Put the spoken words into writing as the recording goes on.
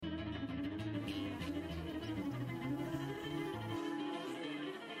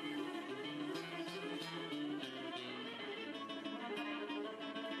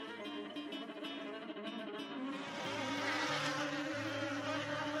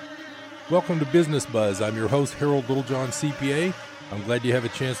Welcome to Business Buzz. I'm your host, Harold Littlejohn, CPA. I'm glad you have a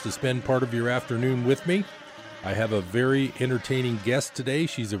chance to spend part of your afternoon with me. I have a very entertaining guest today.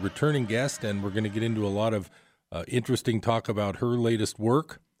 She's a returning guest, and we're going to get into a lot of interesting talk about her latest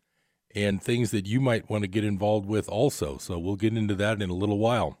work and things that you might want to get involved with also. So we'll get into that in a little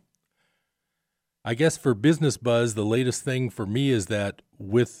while. I guess for Business Buzz, the latest thing for me is that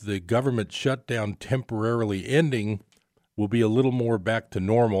with the government shutdown temporarily ending, we'll be a little more back to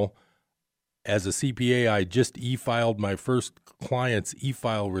normal. As a CPA, I just e-filed my first client's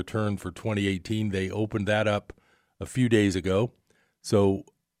e-file return for 2018. They opened that up a few days ago. So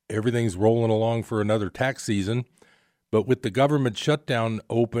everything's rolling along for another tax season. But with the government shutdown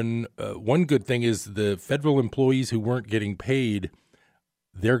open, one good thing is the federal employees who weren't getting paid,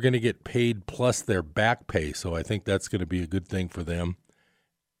 they're going to get paid plus their back pay. So I think that's going to be a good thing for them.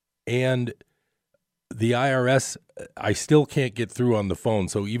 And the IRS, I still can't get through on the phone.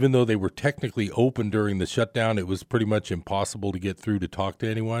 So even though they were technically open during the shutdown, it was pretty much impossible to get through to talk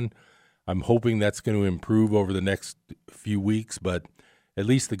to anyone. I'm hoping that's going to improve over the next few weeks, but at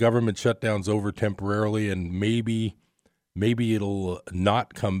least the government shutdown's over temporarily, and maybe it'll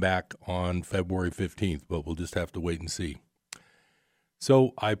not come back on February 15th, but we'll just have to wait and see.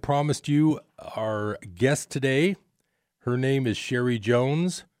 So I promised you our guest today. Her name is Sherry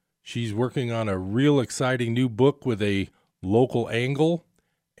Jones. She's working on a real exciting new book with a local angle.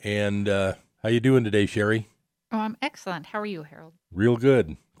 And how you doing today, Sherry? Oh, I'm excellent. How are you, Harold? Real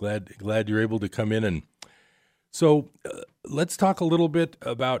good. Glad you're able to come in. And so let's talk a little bit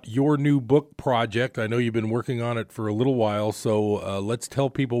about your new book project. I know you've been working on it for a little while, so let's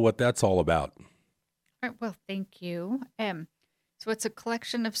tell people what that's all about. All right. Well, thank you. So it's a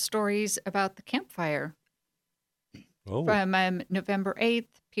collection of stories about the campfire. From November 8th,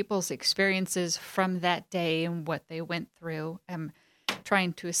 people's experiences from that day and what they went through,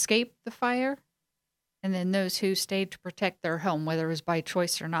 trying to escape the fire, and then those who stayed to protect their home, whether it was by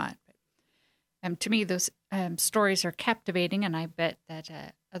choice or not. To me, those stories are captivating, and I bet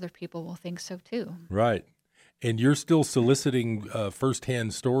that other people will think so too. Right. And you're still soliciting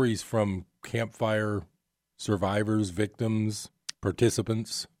firsthand stories from campfire survivors, victims,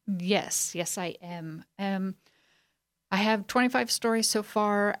 participants? Yes, I am. I have 25 stories so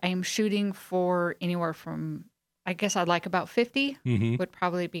far. I'm shooting for anywhere from, I guess I'd like about 50 would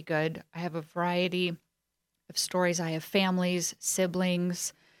probably be good. I have a variety of stories. I have families,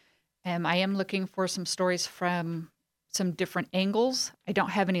 siblings. I am looking for some stories from some different angles. I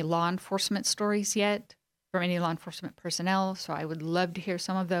don't have any law enforcement stories yet from any law enforcement personnel, so I would love to hear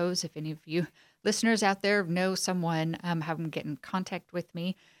some of those. If any of you listeners out there know someone, have them get in contact with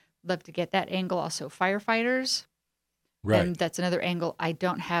me. Love to get that angle. Also, firefighters. Right. That's another angle I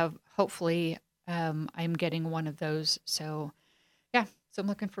don't have. Hopefully, I'm getting one of those. So, yeah. So I'm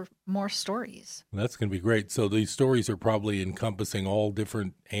looking for more stories. Well, that's going to be great. So these stories are probably encompassing all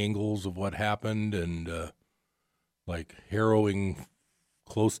different angles of what happened and like harrowing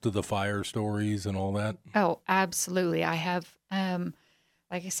close to the fire stories and all that. Oh, absolutely. I have,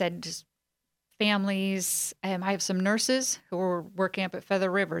 like I said, just families. I have some nurses who were working up at Feather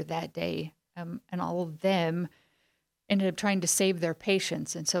River that day, and all of them ended up trying to save their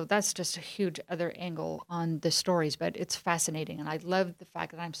patients. And so that's just a huge other angle on the stories, but it's fascinating. And I love the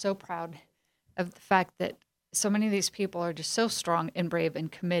fact that I'm so proud of the fact that so many of these people are just so strong and brave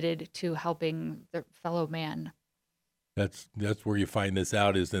and committed to helping their fellow man. That's where you find this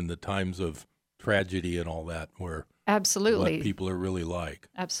out, is in the times of tragedy and all that, where absolutely what people are really like.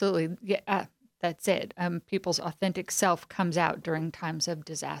 Absolutely. Yeah, that's it. People's authentic self comes out during times of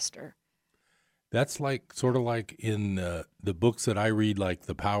disaster. That's like sort of like in the books that I read, like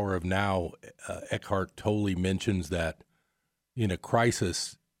The Power of Now. Eckhart Tolle mentions that in a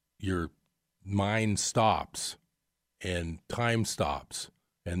crisis, your mind stops and time stops,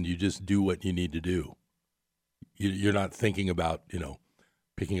 and you just do what you need to do. You're not thinking about,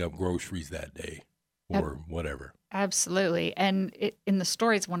 picking up groceries that day or whatever. Absolutely. And in the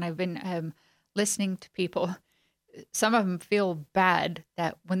stories, when I've been listening to people, some of them feel bad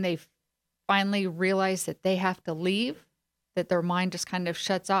that when they finally realize that they have to leave, that their mind just kind of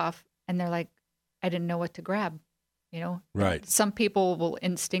shuts off and they're like, I didn't know what to grab, Right. Some people will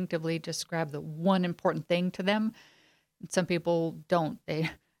instinctively just grab the one important thing to them. And some people don't. There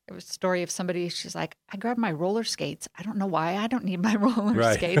was a story of somebody, she's like, I grabbed my roller skates. I don't know why. I don't need my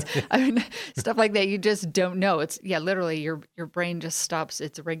roller skates. I mean, stuff like that. You just don't know. It's, literally your brain just stops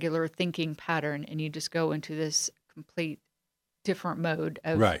its regular thinking pattern and you just go into this complete different mode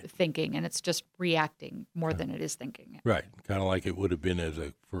of thinking, and it's just reacting more than it is thinking. Right. Kind of like it would have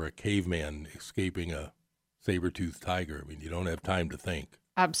been for a caveman escaping a saber-toothed tiger. I mean, you don't have time to think.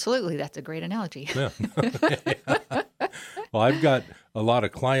 Absolutely. That's a great analogy. Yeah. Well, I've got a lot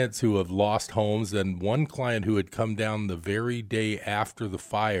of clients who have lost homes, and one client who had come down the very day after the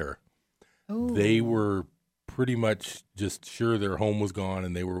fire. They were pretty much just sure their home was gone,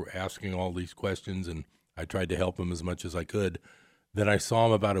 and they were asking all these questions, and I tried to help them as much as I could. Then I saw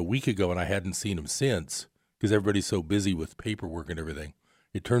him about a week ago, and I hadn't seen him since because everybody's so busy with paperwork and everything.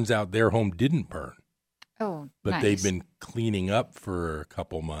 It turns out their home didn't burn. Oh, But nice. they've been cleaning up for a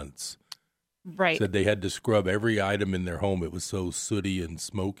couple months. Right. Said they had to scrub every item in their home. It was so sooty and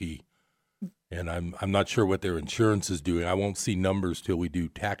smoky. And I'm not sure what their insurance is doing. I won't see numbers till we do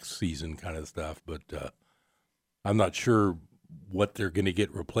tax season kind of stuff. But I'm not sure what they're going to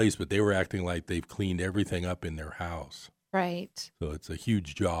get replaced. But they were acting like they've cleaned everything up in their house. Right. So it's a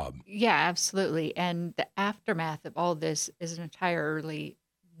huge job. Yeah, absolutely. And the aftermath of all this is an entirely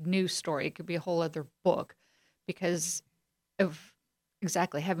new story. It could be a whole other book because of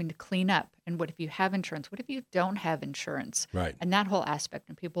exactly having to clean up. And what if you have insurance? What if you don't have insurance? Right. And that whole aspect.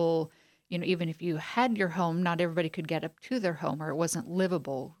 And people, even if you had your home, not everybody could get up to their home or it wasn't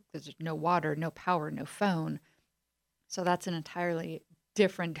livable because there's no water, no power, no phone. So that's an entirely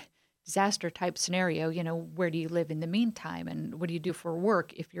different disaster type scenario. Where do you live in the meantime? And what do you do for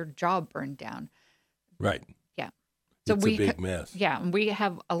work if your job burned down? Right. Yeah. So it's a big mess. Yeah. And we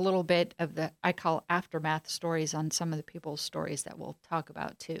have a little bit of I call aftermath stories on some of the people's stories that we'll talk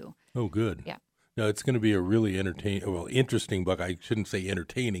about too. Oh, good. Yeah. No, it's going to be a really interesting book. I shouldn't say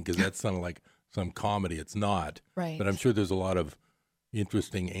entertaining because that sounded like some comedy. It's not. Right. But I'm sure there's a lot of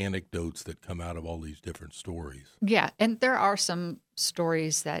interesting anecdotes that come out of all these different stories. Yeah. And there are some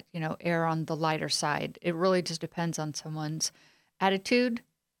stories that, err on the lighter side. It really just depends on someone's attitude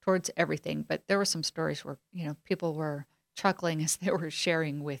towards everything. But there were some stories where, people were chuckling as they were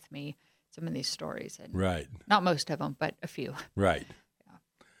sharing with me some of these stories. And right. Not most of them, but a few. Right.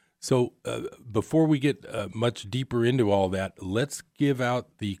 So before we get much deeper into all that, let's give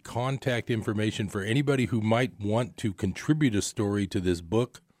out the contact information for anybody who might want to contribute a story to this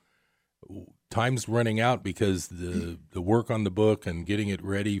book. Time's running out because the work on the book and getting it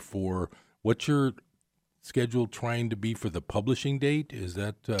ready for what's your schedule trying to be for the publishing date? Is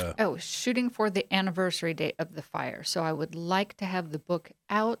that? Shooting for the anniversary date of the fire. So I would like to have the book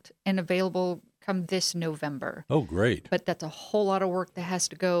out and available come this November. Oh, great. But that's a whole lot of work that has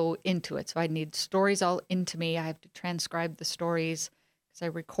to go into it. So I need stories all into me. I have to transcribe the stories because I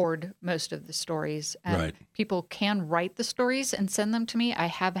record most of the stories. Right. People can write the stories and send them to me. I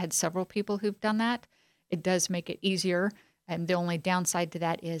have had several people who've done that. It does make it easier. And the only downside to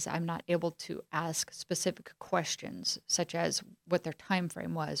that is I'm not able to ask specific questions, such as what their time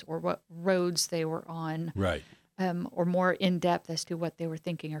frame was or what roads they were on. Right. Or more in depth as to what they were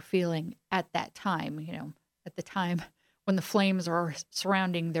thinking or feeling at that time, at the time when the flames are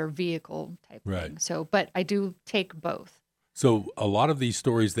surrounding their vehicle type thing. So, but I do take both. So a lot of these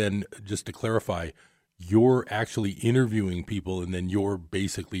stories then, just to clarify, you're actually interviewing people and then you're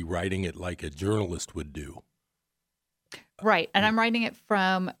basically writing it like a journalist would do. Right. And I'm writing it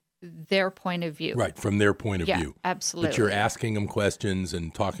from their point of view. Right, from their point of view. Absolutely. But you're asking them questions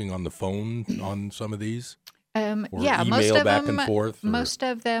and talking on the phone on some of these? Or yeah, email most of back them, and forth? Most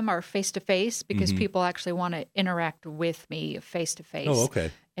of them are face-to-face because people actually want to interact with me face-to-face. Oh, okay.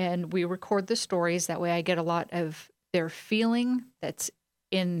 And we record the stories. That way I get a lot of their feeling that's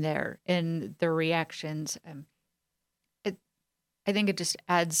in there, in their reactions. I think it just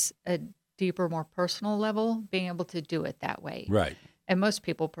adds a deeper, more personal level, being able to do it that way. Right. And most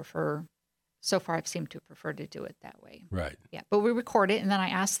people prefer, so far I've seemed to prefer to do it that way. Right. Yeah, but we record it and then I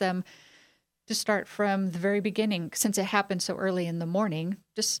ask them to start from the very beginning. Since it happened so early in the morning,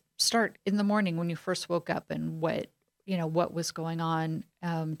 just start in the morning when you first woke up and what was going on,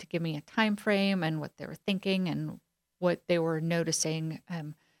 to give me a time frame and what they were thinking and what they were noticing,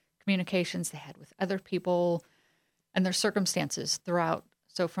 communications they had with other people and their circumstances throughout.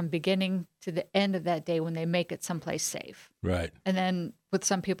 So from beginning to the end of that day when they make it someplace safe. Right. And then with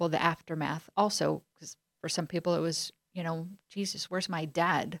some people, the aftermath also, because for some people it was, Jesus, where's my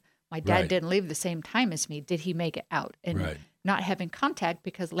dad? My dad Right. didn't leave the same time as me. Did he make it out? And Right. not having contact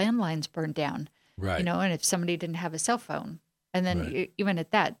because landlines burned down. Right. And if somebody didn't have a cell phone. And then Right. even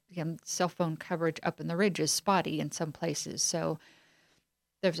at that, cell phone coverage up in the ridge is spotty in some places. So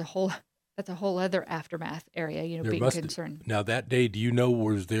that's a whole other aftermath area, There being must- concerned. Now, that day, do you know,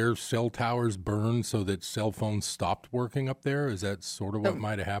 was there cell towers burned so that cell phones stopped working up there? Is that sort of what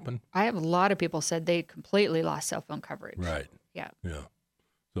might have happened? I have a lot of people said they completely lost cell phone coverage. Right. Yeah. Yeah.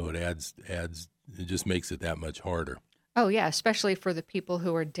 So it it just makes it that much harder. Oh, yeah, especially for the people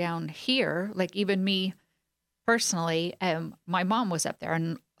who are down here, like even me personally, my mom was up there,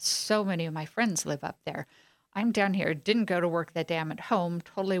 and so many of my friends live up there. I'm down here, didn't go to work that day. I'm at home,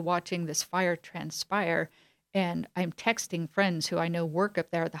 totally watching this fire transpire. And I'm texting friends who I know work up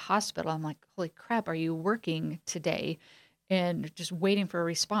there at the hospital. I'm like, holy crap, are you working today? And just waiting for a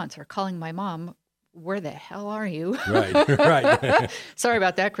response, or calling my mom, where the hell are you? Right. Sorry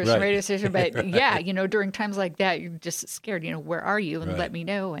about that, Christian Right. radio station. But yeah, during times like that, you're just scared, where are you? And let me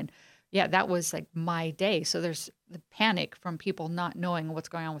know. And yeah, that was like my day. So there's the panic from people not knowing what's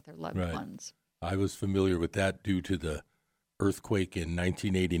going on with their loved ones. I was familiar with that due to the earthquake in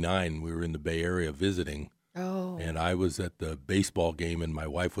 1989. We were in the Bay Area visiting. Oh. And I was at the baseball game, and my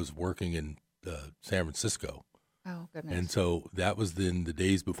wife was working in San Francisco. Oh, goodness. And so that was in the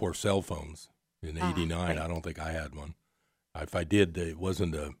days before cell phones in 89. Right. I don't think I had one. If I did, it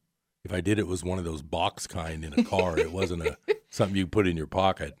wasn't it was one of those box kind in a car. It wasn't something you put in your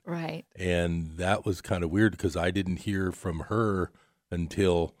pocket. Right. And that was kind of weird because I didn't hear from her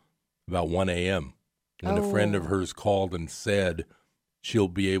until about 1 a.m. when a friend of hers called and said she'll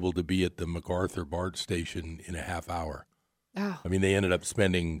be able to be at the MacArthur BART station in a half hour. Oh. I mean, they ended up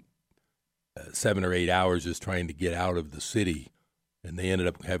spending 7 or 8 hours just trying to get out of the city, and they ended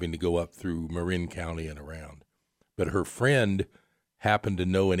up having to go up through Marin County and around. But her friend happened to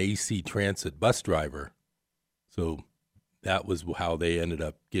know an AC Transit bus driver, so that was how they ended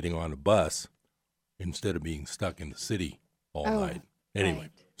up getting on a bus instead of being stuck in the city all night. Anyway,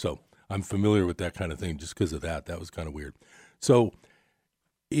 so I'm familiar with that kind of thing just because of that. That was kind of weird. So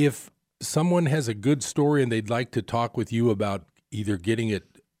if someone has a good story and they'd like to talk with you about either getting it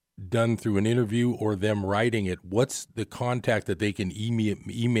done through an interview or them writing it, what's the contact that they can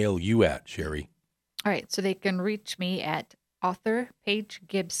email you at, Sherry? All right. So they can reach me at author Paige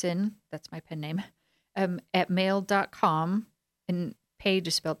Gibson, that's my pen name, at mail.com. And Paige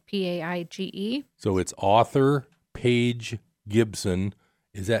is spelled Paige. So it's author Paige Gibson.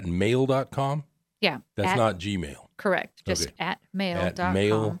 Is that mail.com? Yeah. That's not Gmail. Correct. Just at mail.com. At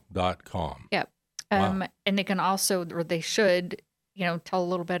mail.com. Yep. Wow. And they can also, or they should, tell a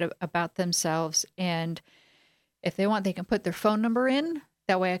little bit about themselves. And if they want, they can put their phone number in.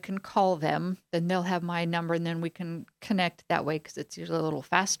 That way I can call them. Then they'll have my number, and then we can connect that way because it's usually a little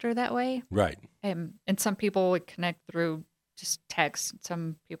faster that way. Right. And some people would connect through just text.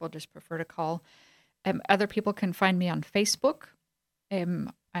 Some people just prefer to call. Other people can find me on Facebook.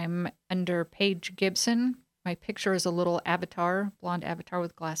 I'm under Paige Gibson. My picture is a little avatar, blonde avatar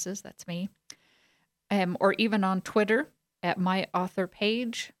with glasses. That's me. Or even on Twitter at my author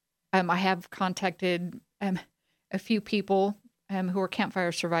page. I have contacted a few people who are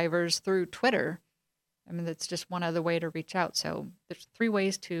campfire survivors through Twitter. I mean, that's just one other way to reach out. So there's 3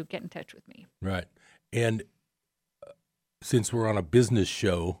 ways to get in touch with me. Right. And since we're on a business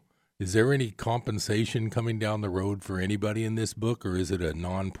show, is there any compensation coming down the road for anybody in this book, or is it a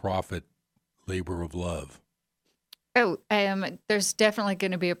nonprofit labor of love? Oh, there's definitely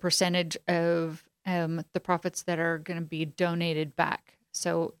going to be a percentage of the profits that are going to be donated back.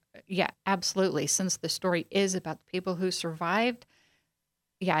 So, yeah, absolutely. Since the story is about the people who survived,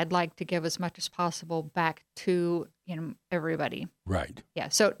 yeah, I'd like to give as much as possible back to, everybody. Right. Yeah.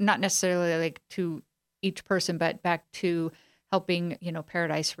 So not necessarily like to each person, but back to helping,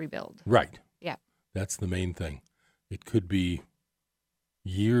 Paradise rebuild. Right. Yeah. That's the main thing. It could be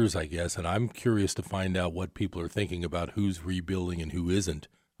years, I guess, and I'm curious to find out what people are thinking about who's rebuilding and who isn't.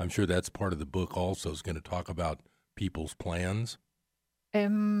 I'm sure that's part of the book also, is going to talk about people's plans.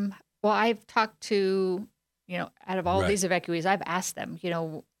 Well, I've talked to, out of all Right. these evacuees, I've asked them,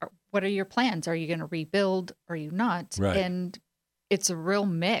 what are your plans? Are you going to rebuild? Or are you not? Right. And it's a real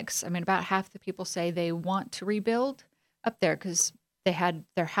mix. I mean, about half the people say they want to rebuild up there because they had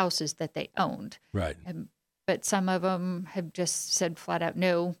their houses that they owned. Right. But some of them have just said flat out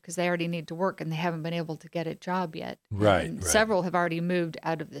no because they already need to work and they haven't been able to get a job yet. Right. And Right. several have already moved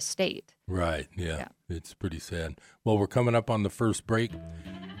out of the state. Right. Yeah. It's pretty sad. Well, we're coming up on the first break.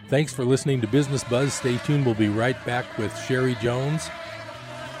 Thanks for listening to Business Buzz. Stay tuned. We'll be right back with Sherry Jones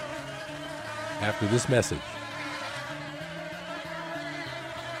after this message.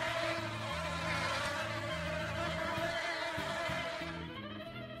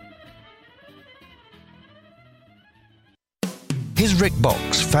 Here's Rick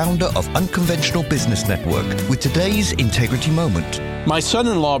Box, founder of Unconventional Business Network, with today's Integrity Moment. My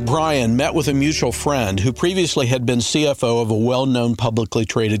son-in-law, Brian, met with a mutual friend who previously had been CFO of a well-known publicly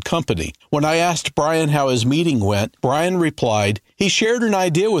traded company. When I asked Brian how his meeting went, Brian replied, "He shared an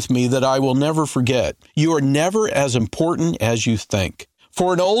idea with me that I will never forget. You are never as important as you think."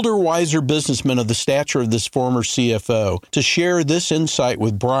 For an older, wiser businessman of the stature of this former CFO to share this insight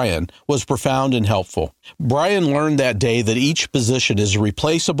with Brian was profound and helpful. Brian learned that day that each position is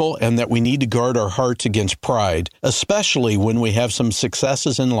replaceable and that we need to guard our hearts against pride, especially when we have some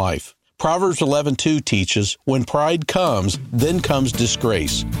successes in life. Proverbs 11:2 teaches, when pride comes, then comes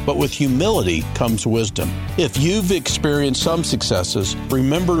disgrace, but with humility comes wisdom. If you've experienced some successes,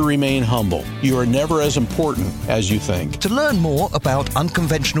 remember to remain humble. You are never as important as you think. To learn more about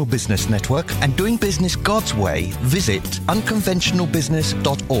Unconventional Business Network and doing business God's way, visit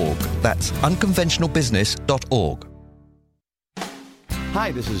unconventionalbusiness.org. That's unconventionalbusiness.org.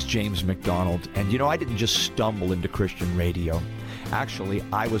 Hi, this is James McDonald, and I didn't just stumble into Christian radio. Actually,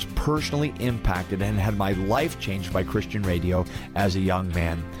 I was personally impacted and had my life changed by Christian radio as a young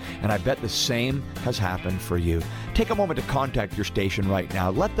man. And I bet the same has happened for you. Take a moment to contact your station right now.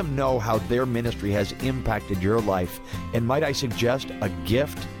 Let them know how their ministry has impacted your life. And might I suggest a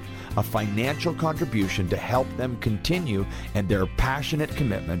gift, a financial contribution to help them continue in their passionate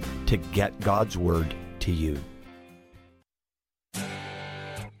commitment to get God's Word to you.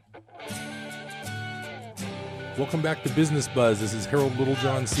 Welcome back to Business Buzz. This is Harold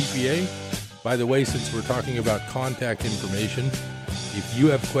Littlejohn, CPA. By the way, since we're talking about contact information, if you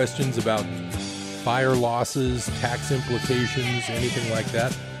have questions about fire losses, tax implications, anything like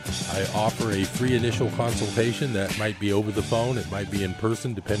that, I offer a free initial consultation. That might be over the phone. It might be in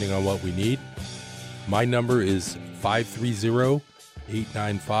person, depending on what we need. My number is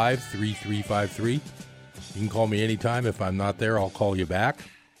 530-895-3353. You can call me anytime. If I'm not there, I'll call you back.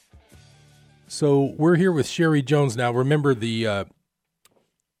 So we're here with Sherry Jones now. Remember,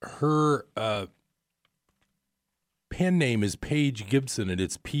 her pen name is Paige Gibson, and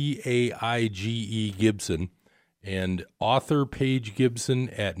it's Paige Gibson, and author Paige Gibson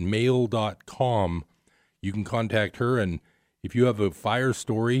at mail.com. You can contact her, and if you have a fire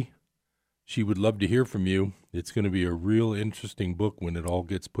story, she would love to hear from you. It's going to be a real interesting book when it all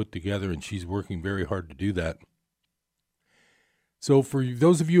gets put together, and she's working very hard to do that. So for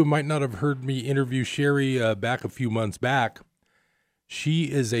those of you who might not have heard me interview Sherry back a few months back, she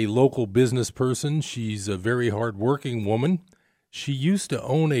is a local business person. She's a very hardworking woman. She used to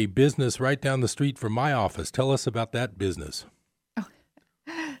own a business right down the street from my office. Tell us about that business. Oh,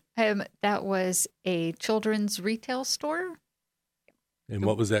 that was a children's retail store. And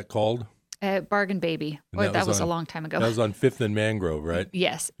what was that called? Bargain Baby. That was a long time ago. That was on 5th and Mangrove, right?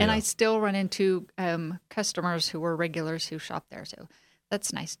 Yes. And I still run into customers who were regulars who shop there. So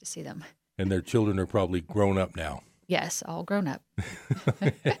that's nice to see them. And their children are probably grown up now. Yes, all grown up.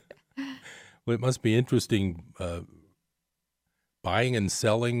 Well, it must be interesting buying and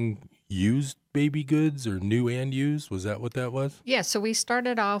selling used baby goods, or new and used. Was that what that was? Yeah, so we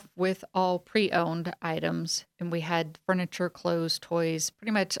started off with all pre-owned items, and we had furniture, clothes, toys,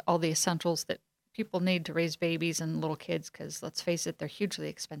 pretty much all the essentials that people need to raise babies and little kids, because let's face it, they're hugely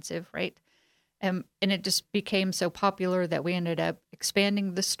expensive, right? And it just became so popular that we ended up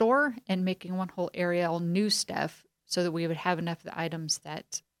expanding the store and making one whole area all new stuff, so that we would have enough of the items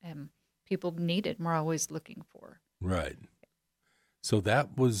that people needed and were always looking for. Right. So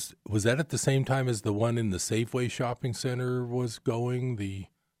that was that at the same time as the one in the Safeway shopping center was going? The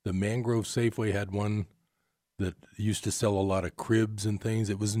Mangrove Safeway had one that used to sell a lot of cribs and things.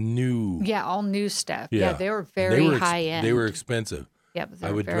 It was new. Yeah, all new stuff. Yeah, they were very high end. They were expensive. Yeah, but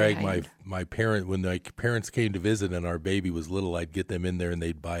I would drag my parent, when my parents came to visit and our baby was little, I'd get them in there and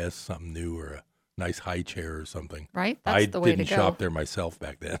they'd buy us something new, or a nice high chair or something. Right? That's the way to go. I didn't shop there myself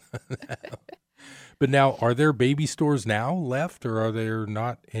back then. But now, are there baby stores now left, or are there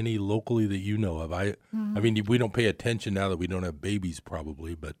not any locally that you know of? I mean, we don't pay attention now that we don't have babies,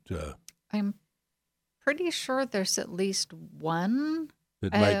 probably, but I'm pretty sure there's at least one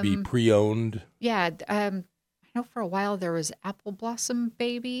that might be pre-owned. Yeah, I know for a while there was Apple Blossom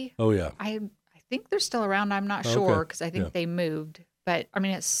Baby. Oh yeah, I think they're still around. I'm not sure, because I think they moved. But I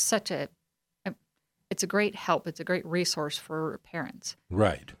mean, it's it's a great help. It's a great resource for parents.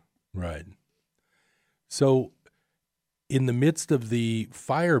 Right. So, in the midst of the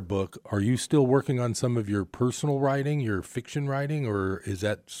fire book, are you still working on some of your personal writing, your fiction writing, or is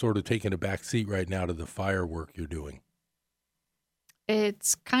that sort of taking a back seat right now to the fire work you're doing?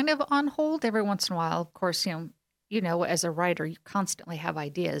 It's kind of on hold every once in a while. Of course, as a writer, you constantly have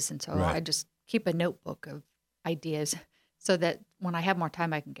ideas, and so I just keep a notebook of ideas so that when I have more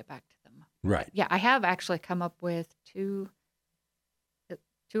time, I can get back to them. Right. Yeah, I have actually come up with two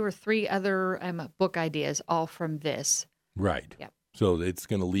or three other book ideas, all from this. Right. Yep. So it's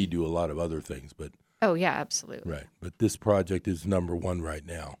going to lead to a lot of other things, but. Oh yeah, absolutely. Right, but this project is number one right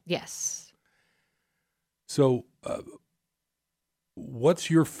now. Yes. So, what's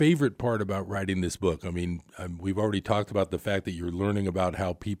your favorite part about writing this book? I mean, we've already talked about the fact that you're learning about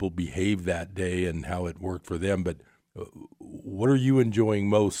how people behave that day and how it worked for them, but what are you enjoying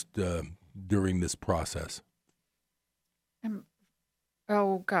most during this process?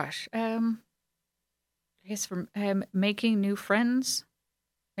 Oh gosh, I guess from making new friends,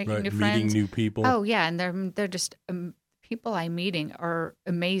 Meeting new people. Oh yeah, and they're just people I'm meeting are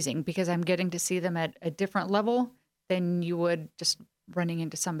amazing because I'm getting to see them at a different level than you would just running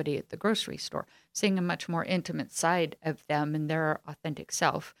into somebody at the grocery store, seeing a much more intimate side of them and their authentic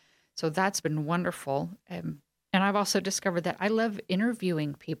self. So that's been wonderful. And I've also discovered that I love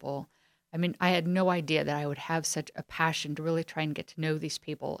interviewing people. I mean, I had no idea that I would have such a passion to really try and get to know these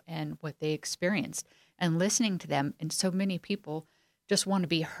people and what they experienced and listening to them. And so many people just want to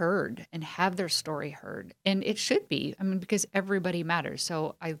be heard and have their story heard. And it should be, I mean, because everybody matters.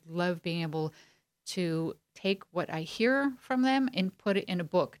 So I love being able to take what I hear from them and put it in a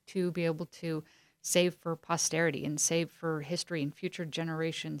book to be able to save for posterity and save for history and future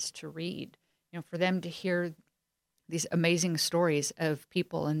generations to read, you know, for them to hear these amazing stories of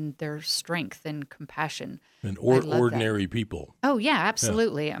people and their strength and compassion. And ordinary people. Oh, yeah,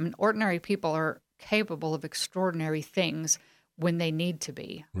 absolutely. Yeah. I mean, ordinary people are capable of extraordinary things when they need to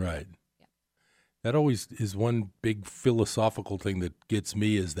be. Right. Yeah. That always is one big philosophical thing that gets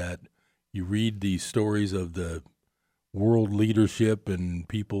me is that you read these stories of the world leadership and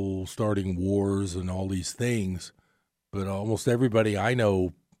people starting wars and all these things, but almost everybody I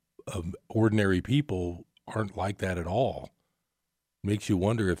know of ordinary people aren't like that at all. Makes you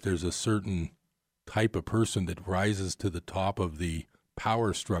wonder if there's a certain type of person that rises to the top of the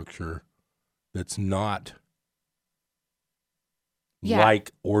power structure that's not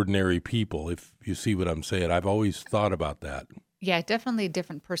like ordinary people, if you see what I'm saying. I've always thought about that. Yeah, definitely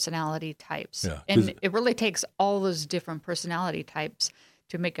different personality types. Yeah, and it really takes all those different personality types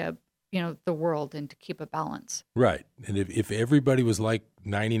to make the world and to keep a balance. Right. And if everybody was like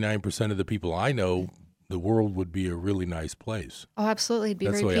 99% of the people I know, the world would be a really nice place. Oh, absolutely. It'd be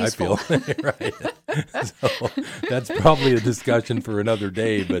that's very the way peaceful. I feel. Right. So that's probably a discussion for another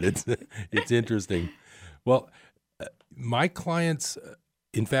day, but it's interesting. Well, my clients,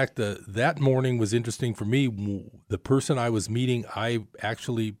 in fact, that morning was interesting for me. The person I was meeting,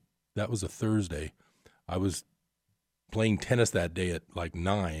 that was a Thursday. I was playing tennis that day at like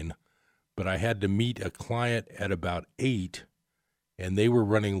 9, but I had to meet a client at about 8, and they were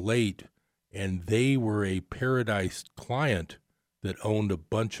running late. And they were a Paradise client that owned a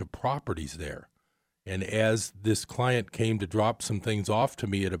bunch of properties there. And as this client came to drop some things off to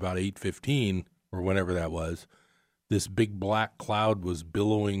me at about 8:15 or whenever that was, this big black cloud was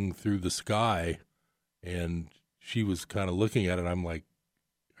billowing through the sky. And she was kind of looking at it. I'm like,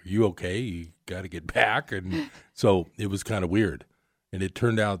 are you okay? You got to get back. And so it was kind of weird. And it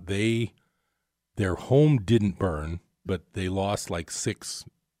turned out their home didn't burn, but they lost like 6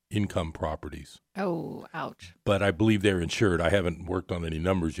 income properties. Oh, ouch. But I believe they're insured. I haven't worked on any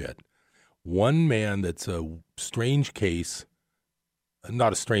numbers yet. One man that's a strange case,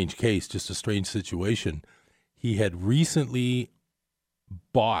 not a strange case, just a strange situation. He had recently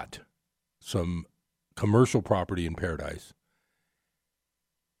bought some commercial property in Paradise.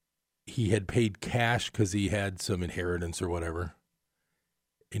 He had paid cash because he had some inheritance or whatever.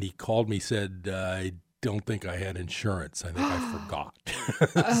 And he called me, said, I don't think I had insurance. I think I forgot.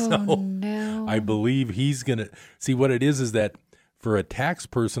 Oh, no. I believe he's going to see what it is that for a tax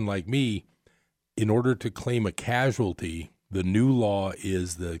person like me, in order to claim a casualty, the new law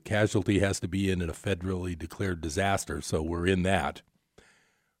is the casualty has to be in a federally declared disaster. So we're in that.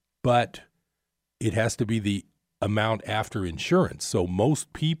 But it has to be the amount after insurance. So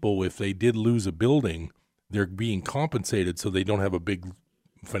most people, if they did lose a building, they're being compensated so they don't have a big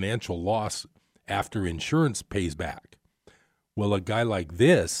financial loss after insurance pays back. Well, a guy like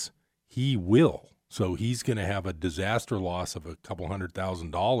this, he will. So he's going to have a disaster loss of a couple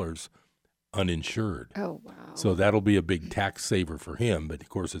 $100,000 uninsured. Oh, wow. So that'll be a big tax saver for him. But of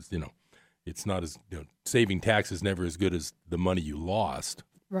course, it's not as, saving tax is never as good as the money you lost.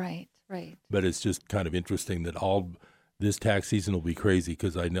 Right, right. But it's just kind of interesting that this tax season will be crazy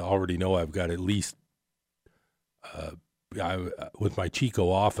because I already know I've got at least, with my Chico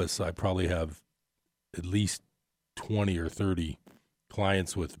office, I probably have at least 20 or 30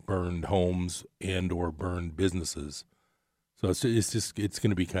 clients with burned homes and or burned businesses. So it's going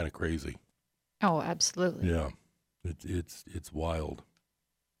to be kind of crazy. Oh, absolutely. Yeah. It's wild.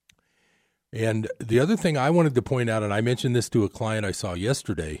 And the other thing I wanted to point out, and I mentioned this to a client I saw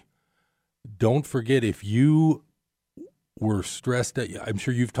yesterday, don't forget if you were stressed out, I'm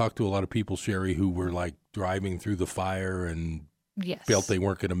sure you've talked to a lot of people, Sherry, who were like driving through the fire and Yes. felt they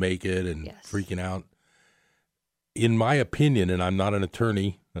weren't going to make it and Yes. freaking out. In my opinion, and I'm not an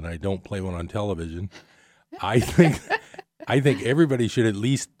attorney and I don't play one on television, I think everybody should at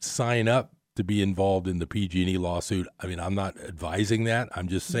least sign up to be involved in the PG&E lawsuit. I mean, I'm not advising that. I'm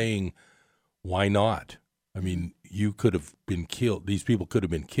just saying, why not? I mean, you could have been killed. These people could have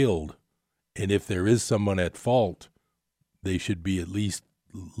been killed. And if there is someone at fault, they should be at least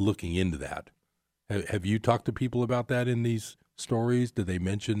looking into that. Have you talked to people about that in these stories? Did they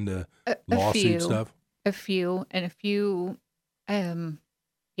mention the lawsuit stuff? A few.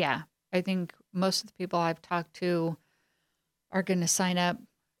 Yeah, I think most of the people I've talked to are going to sign up,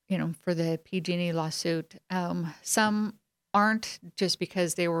 for the PG&E lawsuit. Some aren't, just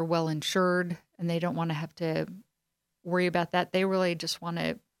because they were well insured and they don't want to have to worry about that. They really just want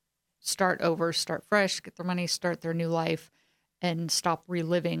to start over, start fresh, get their money, start their new life, and stop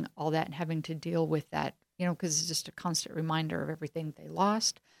reliving all that and having to deal with that, because it's just a constant reminder of everything they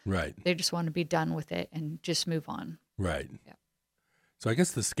lost. Right. They just want to be done with it and just move on. Right. Yeah. So I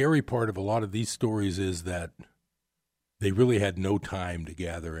guess the scary part of a lot of these stories is that they really had no time to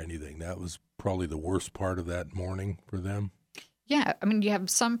gather anything. That was probably the worst part of that morning for them. Yeah. I mean, you have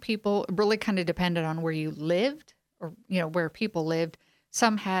some people really kind of depended on where you lived or, where people lived.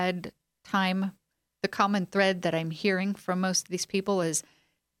 Some had time. The common thread that I'm hearing from most of these people is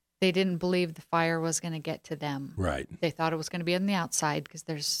they didn't believe the fire was going to get to them. Right. They thought it was going to be on the outside because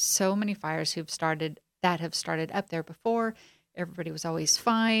there's so many fires have started up there before. Everybody was always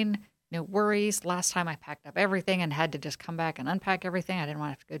fine. No worries. Last time I packed up everything and had to just come back and unpack everything. I didn't want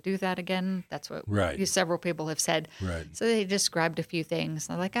to have to go do that again. That's what several people have said. Right. So they just grabbed a few things.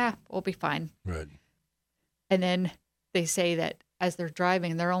 They're like, we'll be fine. Right. And then they say that as they're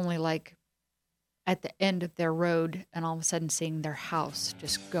driving, they're only like at the end of their road and all of a sudden seeing their house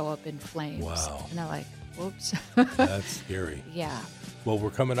just go up in flames. Wow. And they're like, whoops. That's scary. Yeah. Well,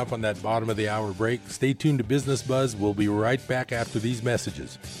 we're coming up on that bottom of the hour break. Stay tuned to Business Buzz. We'll be right back after these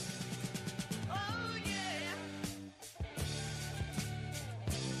messages.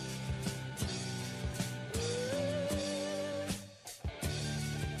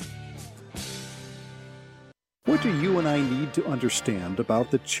 What do you and I need to understand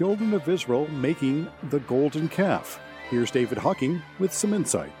about the children of Israel making the golden calf? Here's David Hawking with some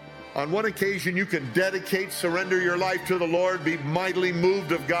insight. On one occasion, you can dedicate, surrender your life to the Lord, be mightily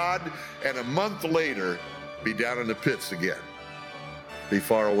moved of God, and a month later, be down in the pits again. Be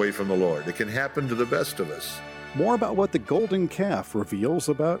far away from the Lord. It can happen to the best of us. More about what the golden calf reveals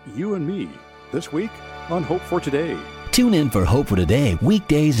about you and me this week on Hope for Today. Tune in for Hope for Today,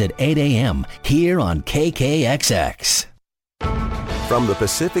 weekdays at 8 a.m. here on KKXX. From the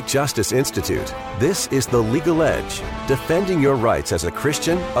Pacific Justice Institute, this is The Legal Edge, defending your rights as a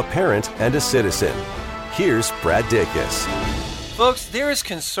Christian, a parent, and a citizen. Here's Brad Dacus. Folks, there is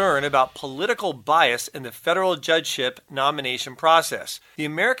concern about political bias in the federal judgeship nomination process. The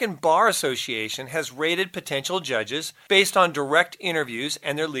American Bar Association has rated potential judges based on direct interviews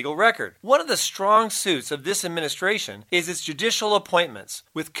and their legal record. One of the strong suits of this administration is its judicial appointments,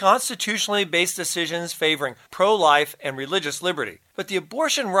 with constitutionally based decisions favoring pro-life and religious liberty. But the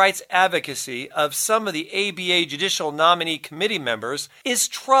abortion rights advocacy of some of the ABA Judicial Nominee Committee members is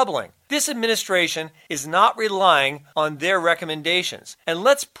troubling. This administration is not relying on their recommendations, and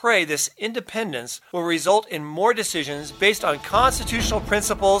let's pray this independence will result in more decisions based on constitutional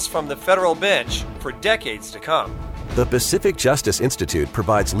principles from the federal bench for decades to come. The Pacific Justice Institute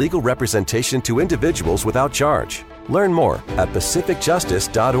provides legal representation to individuals without charge. Learn more at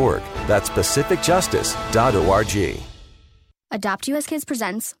pacificjustice.org. That's pacificjustice.org. Adopt US Kids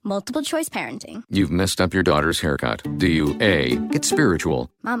presents Multiple Choice Parenting. You've messed up your daughter's haircut. Do you A, get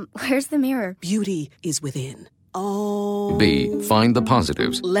spiritual? Mom, where's the mirror? Beauty is within. Oh. B, find the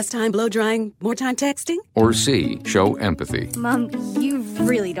positives. Less time blow drying, more time texting? Or C, show empathy. Mom, you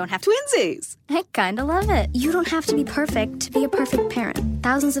really don't have to. Twinsies! I kinda love it. You don't have to be perfect to be a perfect parent.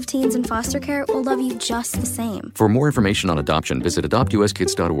 Thousands of teens in foster care will love you just the same. For more information on adoption, visit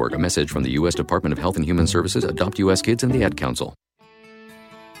adoptuskids.org. A message from the U.S. Department of Health and Human Services, Adopt U.S. Kids, and the Ad Council.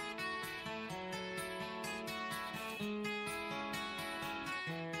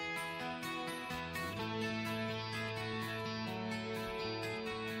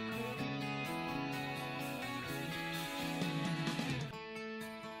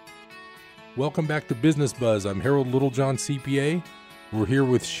 Welcome back to Business Buzz. I'm Harold Littlejohn, CPA. We're here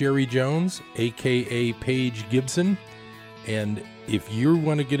with Sherry Jones, a.k.a. Paige Gibson. And if you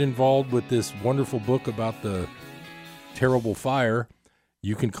want to get involved with this wonderful book about the terrible fire,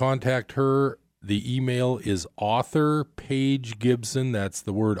 you can contact her. The email is author Paige Gibson. That's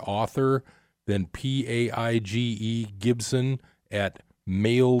the word author, then Paige Gibson at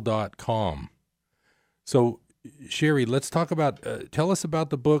mail.com. So, Sherry, let's talk about, tell us about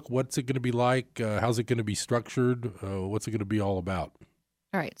the book. What's it going to be like? How's it going to be structured? What's it going to be all about?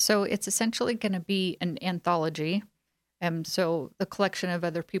 All right. So it's essentially going to be an anthology. So the collection of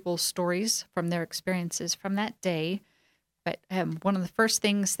other people's stories from their experiences from that day. But one of the first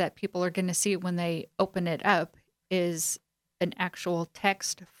things that people are going to see when they open it up is an actual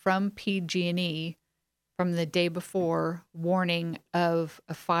text from PG&E from the day before, warning of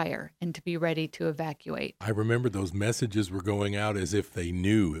a fire and to be ready to evacuate. I remember those messages were going out as if they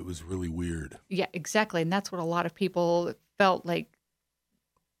knew. It was really weird. Yeah, exactly. And that's what a lot of people felt like.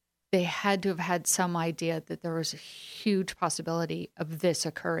 They had to have had some idea that there was a huge possibility of this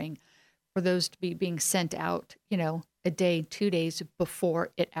occurring, for those to be being sent out, a day, 2 days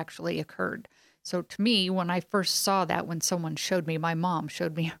before it actually occurred. So to me, when I first saw that, when someone showed me, my mom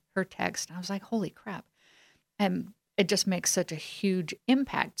showed me her text, I was like, holy crap. And it just makes such a huge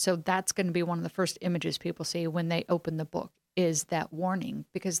impact. So that's going to be one of the first images people see when they open the book, is that warning,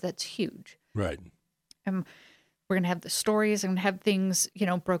 because that's huge. Right. We're going to have the stories and have things,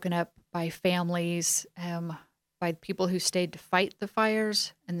 broken up by families, by people who stayed to fight the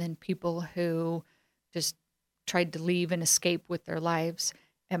fires, and then people who just tried to leave and escape with their lives.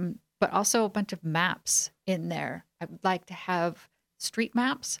 But also a bunch of maps in there. I would like to have street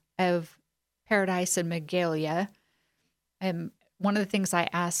maps of Paradise and Magalia. One of the things I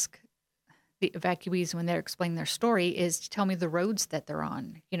ask the evacuees when they're explaining their story is to tell me the roads that they're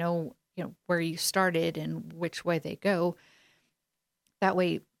on, where you started and which way they go. That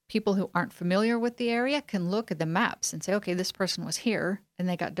way, people who aren't familiar with the area can look at the maps and say, okay, this person was here and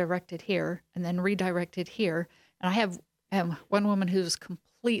they got directed here and then redirected here. And I have one woman who's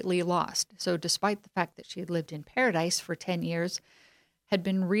completely lost. So despite the fact that she had lived in Paradise for 10 years, had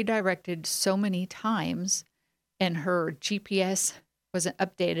been redirected so many times, and her GPS wasn't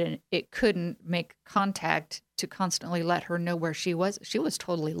updated and it couldn't make contact to constantly let her know where she was. She was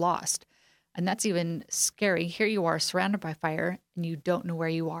totally lost. And that's even scary. Here you are surrounded by fire and you don't know where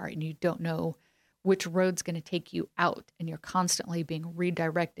you are and you don't know which road's going to take you out, and you're constantly being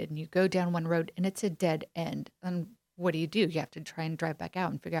redirected, and you go down one road and it's a dead end. And what do? You have to try and drive back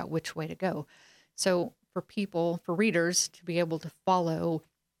out and figure out which way to go. So for readers to be able to follow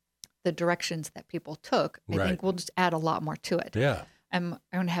the directions that people took, I think we'll just add a lot more to it. Yeah. I'm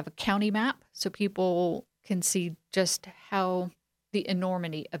going to have a county map so people can see just how the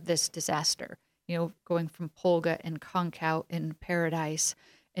enormity of this disaster, going from Polga and Concow and Paradise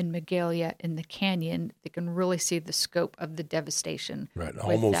and Magalia in the canyon, they can really see the scope of the devastation. Right.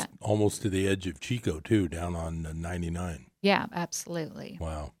 Almost to the edge of Chico too, down on 99. Yeah, absolutely.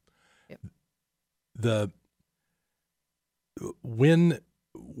 Wow. Yep. When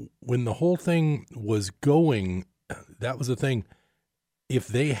the whole thing was going, that was the thing. If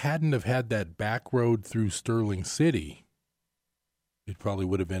they hadn't have had that back road through Sterling City, it probably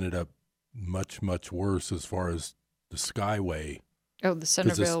would have ended up much, much worse as far as the Skyway. Oh, the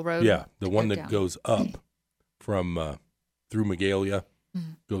Centerville Road? Yeah, the one that goes up from through Magalia,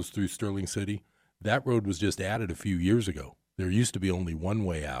 goes through Sterling City. That road was just added a few years ago. There used to be only one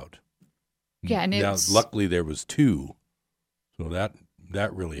way out. Yeah, and now luckily there was two, so that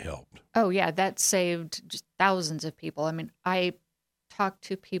really helped. Oh yeah, that saved just thousands of people. I mean, I talked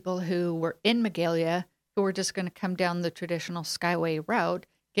to people who were in Magalia who were just going to come down the traditional Skyway route,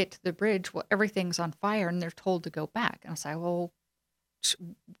 get to the bridge, well, everything's on fire, and they're told to go back. And I was like, well,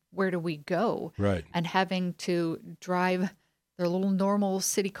 where do we go? Right. And having to drive their little normal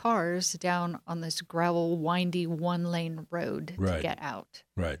city cars down on this gravel, windy, one-lane road to get out.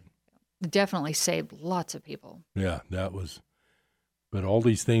 Right. Definitely saved lots of people. Yeah, that was. But all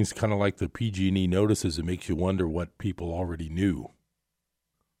these things, kind of like the PG&E notices, it makes you wonder what people already knew,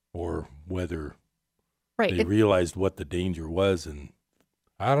 or whether they realized what the danger was. And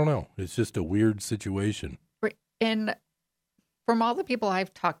I don't know. It's just a weird situation. Right. And from all the people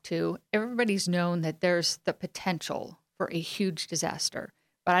I've talked to, everybody's known that there's the potential for a huge disaster.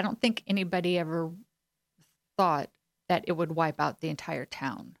 But I don't think anybody ever thought that it would wipe out the entire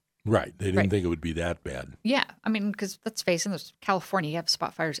town. Right. They didn't think it would be that bad. Yeah. I mean, because let's face it, there's California, you have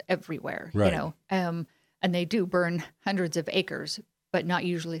spot fires everywhere, and they do burn hundreds of acres, but not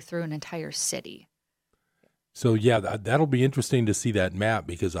usually through an entire city. So, yeah, that'll be interesting to see that map,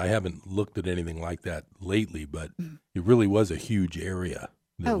 because I haven't looked at anything like that lately, but it really was a huge area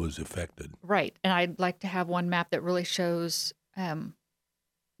that was affected. Right. And I'd like to have one map that really shows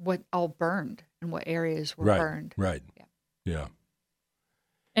what all burned and what areas were burned. Right. Yeah.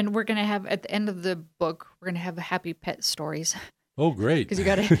 And we're going to have, at the end of the book, we're going to have happy pet stories. Oh, great. Because you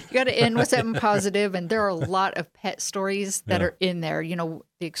gotta end with something positive, and there are a lot of pet stories that are in there. You know,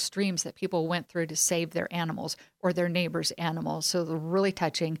 the extremes that people went through to save their animals or their neighbors' animals. So they're really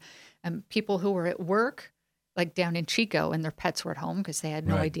touching. People who were at work, like down in Chico, and their pets were at home because they had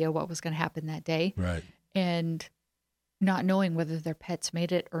no idea what was going to happen that day. Right. And not knowing whether their pets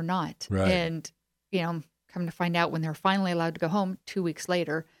made it or not. Right. And, you know, come to find out when they're finally allowed to go home 2 weeks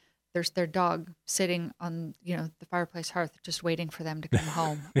later, there's their dog sitting on, you know, the fireplace hearth just waiting for them to come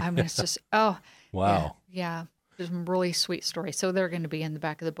home. I mean, it's just, oh. Wow. Yeah. There's some really sweet stories. So they're going to be in the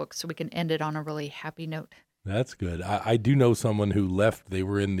back of the book so we can end it on a really happy note. That's good. I do know someone who left. They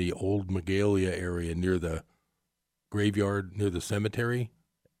were in the old Magalia area near the graveyard, near the cemetery,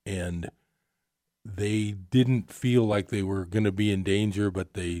 and they didn't feel like they were going to be in danger,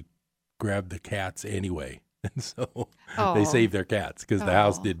 but they grabbed the cats anyway. And so they saved their cats because the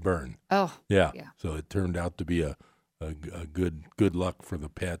house did burn. Oh, yeah. So it turned out to be a good luck for the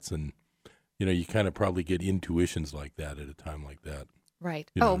pets. And, you know, you kind of probably get intuitions like that at a time like that. Right.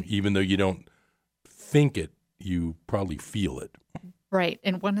 You know, even though you don't think it, you probably feel it. Right.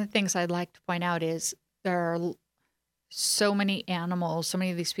 And one of the things I'd like to point out is there are so many animals, so many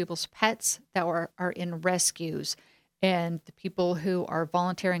of these people's pets that are in rescues. And the people who are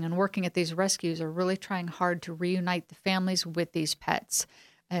volunteering and working at these rescues are really trying hard to reunite the families with these pets.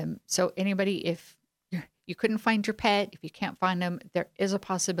 So anybody, if you couldn't find your pet, if you can't find them, there is a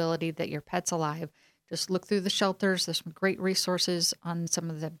possibility that your pet's alive. Just look through the shelters. There's some great resources on some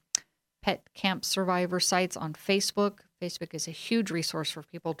of the pet camp survivor sites on Facebook. Facebook is a huge resource for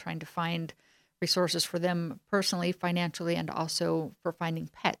people trying to find resources for them personally, financially, and also for finding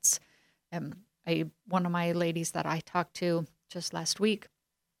pets. One of my ladies that I talked to just last week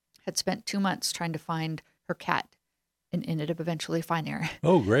had spent 2 months trying to find her cat and ended up eventually finding her.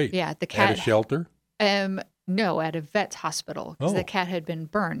 Oh, great. Yeah, the cat. At a shelter? No, at a vet's hospital because the cat had been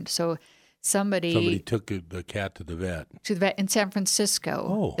burned. So somebody took the cat to the vet. To the vet in San Francisco.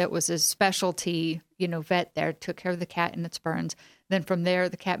 Oh. That was a specialty, vet there, took care of the cat and its burns. Then from there,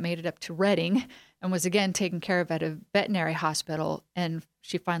 the cat made it up to Redding and was again taken care of at a veterinary hospital. And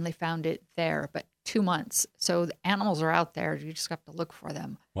she finally found it there, but 2 months. So the animals are out there. You just have to look for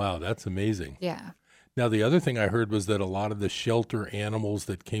them. Wow, that's amazing. Yeah. Now, the other thing I heard was that a lot of the shelter animals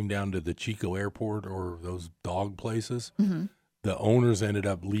that came down to the Chico airport or those dog places, the owners ended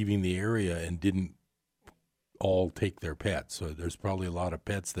up leaving the area and didn't all take their pets. So there's probably a lot of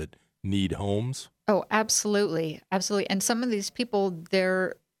pets that need homes. Oh, absolutely. Absolutely. And some of these people,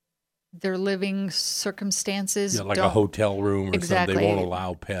 their living circumstances. Yeah, like a hotel room or something. They won't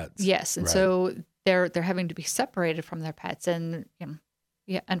allow pets. Yes. And so they're having to be separated from their pets. And,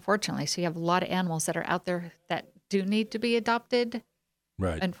 unfortunately. So you have a lot of animals that are out there that do need to be adopted.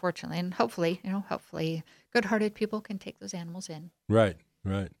 Right. Unfortunately. And hopefully good-hearted people can take those animals in. Right.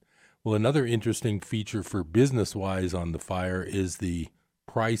 Well, another interesting feature for business-wise on the fire is the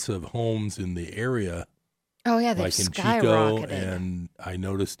price of homes in the area. Oh, yeah, they've like in skyrocketed. Chico, and I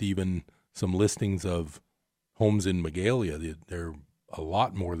noticed even some listings of homes in Magalia. They're a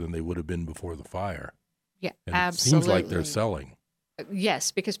lot more than they would have been before the fire. Yeah, and absolutely. It seems like they're selling.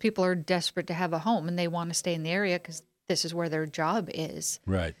 Yes, because people are desperate to have a home, and they want to stay in the area because this is where their job is.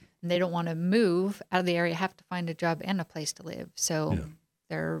 Right. And they don't want to move out of the area, have to find a job and a place to live. So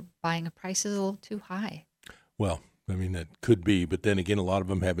their buying a price is a little too high. Well, I mean, that could be. But then again, a lot of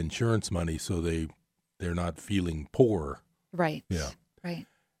them have insurance money, so they're not feeling poor. Right. Yeah. Right.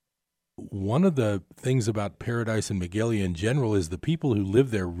 One of the things about Paradise and Magalia in general is the people who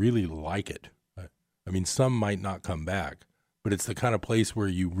live there really like it. I mean, some might not come back, but it's the kind of place where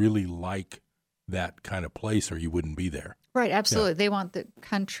you really like that kind of place or you wouldn't be there. Right, absolutely. Yeah. They want the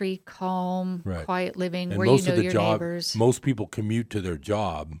country, calm, quiet living, and where you know your neighbors. Most people commute to their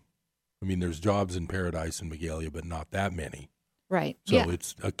job. I mean, there's jobs in Paradise and Magalia, but not that many. Right. So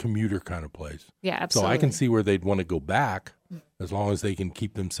it's a commuter kind of place. Yeah, absolutely. So I can see where they'd want to go back as long as they can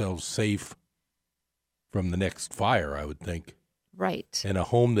keep themselves safe from the next fire, I would think. Right. And a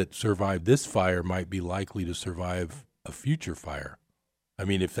home that survived this fire might be likely to survive a future fire. I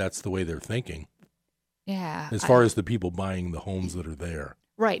mean, if that's the way they're thinking. Yeah. As far as the people buying the homes that are there.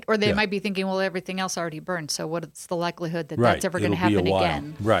 Right. Or they might be thinking, well, everything else already burned. So what's the likelihood that that's ever going to happen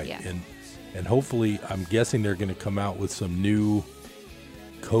again? Right. Yeah. And hopefully, I'm guessing they're going to come out with some new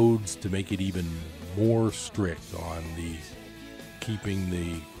codes to make it even more strict on the keeping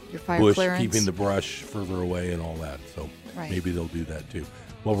the bush, keeping the brush further away and all that. So maybe they'll do that too.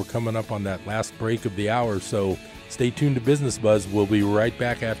 Well, we're coming up on that last break of the hour, so stay tuned to Business Buzz. We'll be right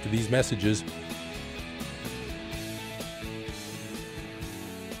back after these messages.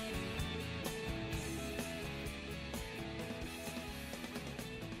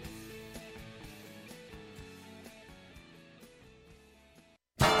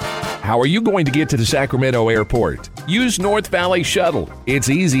 How are you going to get to the Sacramento airport? Use North Valley Shuttle.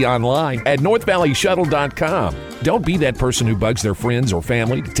 It's easy online at northvalleyshuttle.com. Don't be that person who bugs their friends or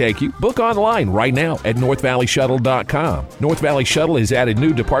family to take you. Book online right now at northvalleyshuttle.com. North Valley Shuttle has added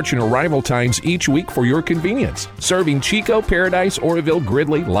new departure and arrival times each week for your convenience, serving Chico, Paradise, Oroville,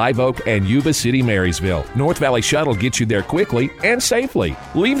 Gridley, Live Oak, and Yuba City, Marysville. North Valley Shuttle gets you there quickly and safely.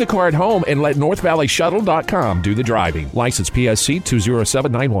 Leave the car at home and let northvalleyshuttle.com do the driving. License PSC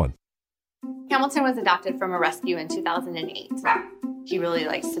 20791. Hamilton was adopted from a rescue in 2008. He really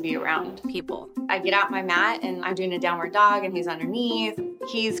likes to be around people. I get out my mat and I'm doing a downward dog and he's underneath.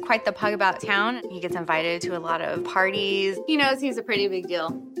 He's quite the pug about town. He gets invited to a lot of parties. He knows he's a pretty big deal.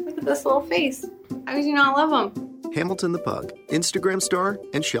 Look at this little face. How could you not love him? Hamilton the Pug, Instagram star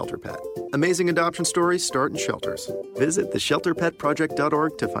and shelter pet. Amazing adoption stories start in shelters. Visit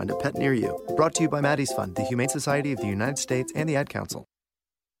theshelterpetproject.org to find a pet near you. Brought to you by Maddie's Fund, the Humane Society of the United States, and the Ad Council.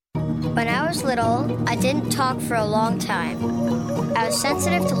 When I was little, I didn't talk for a long time. I was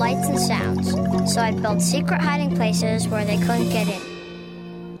sensitive to lights and sounds, so I built secret hiding places where they couldn't get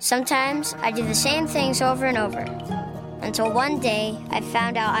in. Sometimes I do the same things over and over, until one day I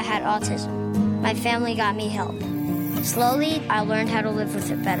found out I had autism. My family got me help. Slowly, I learned how to live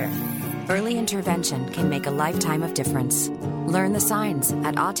with it better. Early intervention can make a lifetime of difference. Learn the signs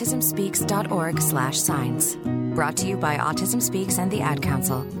at autismspeaks.org/signs. Brought to you by Autism Speaks and the Ad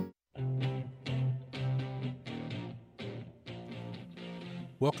Council.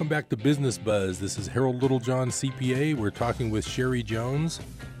 Welcome back to Business Buzz. This is Harold Littlejohn, CPA. We're talking with Sherry Jones.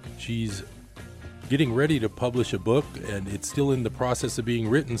 She's getting ready to publish a book, and it's still in the process of being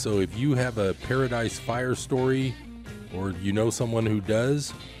written. So if you have a Paradise Fire story, or you know someone who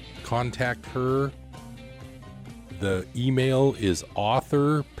does, contact her. The email is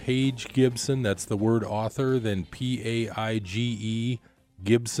author Paige Gibson. That's the word author, then Paige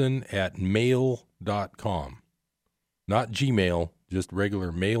Gibson at mail.com. Not Gmail, just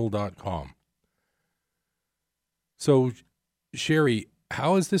regular mail.com. So, Sherry,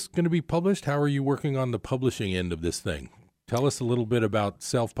 how is this going to be published? How are you working on the publishing end of this thing? Tell us a little bit about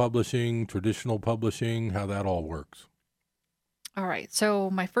self-publishing, traditional publishing, how that all works. All right. So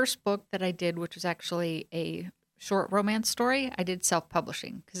my first book that I did, which was actually a short romance story, I did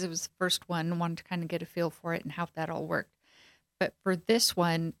self-publishing because it was the first one. Wanted to kind of get a feel for it and how that all worked. But for this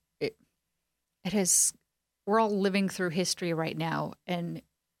one, it has. We're all living through history right now, and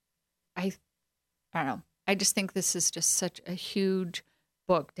I don't know. I just think this is just such a huge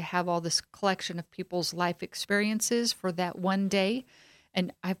book to have all this collection of people's life experiences for that one day,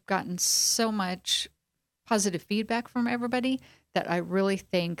 and I've gotten so much positive feedback from everybody that I really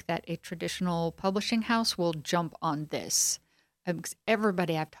think that a traditional publishing house will jump on this. Because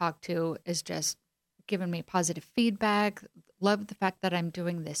everybody I've talked to is just given me positive feedback, love the fact that I'm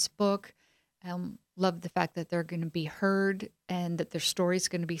doing this book, love the fact that they're going to be heard and that their story's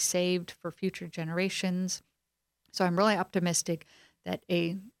going to be saved for future generations. So I'm really optimistic that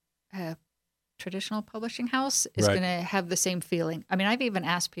a traditional publishing house is going to have the same feeling. I mean, I've even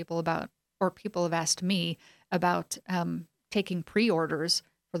asked people about, or people have asked me about taking pre-orders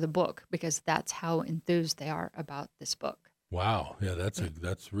for the book because that's how enthused they are about this book. Wow. Yeah,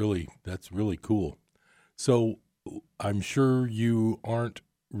 that's really cool. So I'm sure you aren't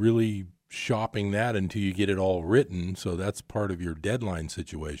really shopping that until you get it all written. So that's part of your deadline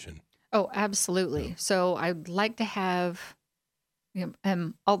situation. Oh, absolutely. Yeah. So I'd like to have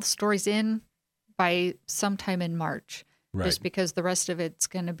all the stories in by sometime in March. Right. Just because the rest of it's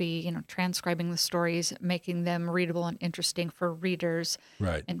going to be, transcribing the stories, making them readable and interesting for readers,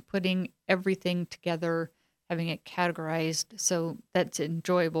 right, and putting everything together, having it categorized so that's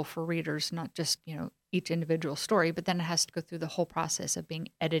enjoyable for readers, not just, each individual story, but then it has to go through the whole process of being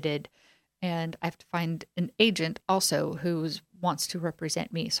edited. And I have to find an agent also who wants to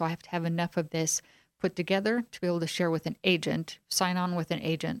represent me. So I have to have enough of this put together to be able to share with an agent, sign on with an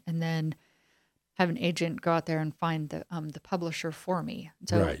agent, and then have an agent go out there and find the publisher for me.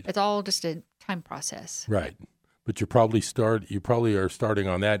 So It's all just a time process. Right. But you probably are starting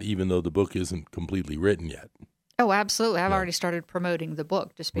on that even though the book isn't completely written yet. Oh, absolutely. I've already started promoting the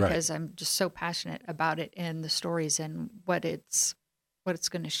book just because I'm just so passionate about it and the stories and what it's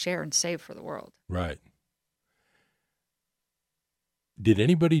going to share and save for the world. Right. Did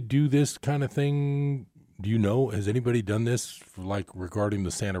anybody do this kind of thing? Do you know, has anybody done this regarding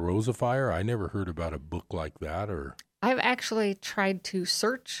the Santa Rosa fire? I never heard about a book like that. Or I've actually tried to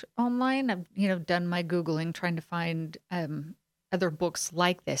search online. I've, done my Googling trying to find other books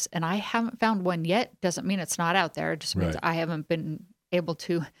like this, and I haven't found one yet. Doesn't mean it's not out there. It just means I haven't been able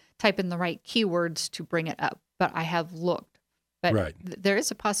to type in the right keywords to bring it up, but I have looked. But Right. there is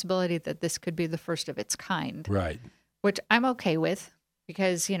a possibility that this could be the first of its kind. Right. Which I'm okay with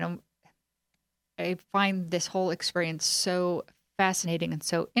because, I find this whole experience so fascinating and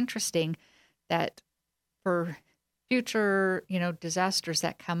so interesting that for future, disasters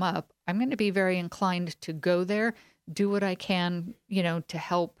that come up, I'm going to be very inclined to go there, do what I can, to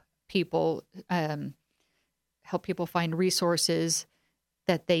help people find resources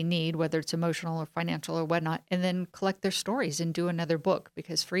that they need, whether it's emotional or financial or whatnot, and then collect their stories and do another book,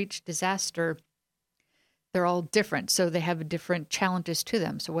 because for each disaster, they're all different. So they have different challenges to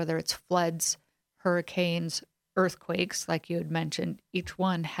them. So whether it's floods, hurricanes, earthquakes, like you had mentioned, each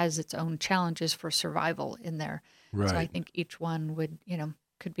one has its own challenges for survival in there. Right. So I think each one would,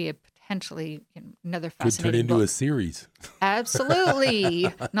 could be a potentially another Could turn fascinating into book. a series. Absolutely.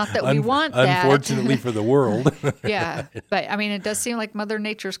 Not that we want that. Unfortunately for the world. Yeah. But I mean, it does seem like Mother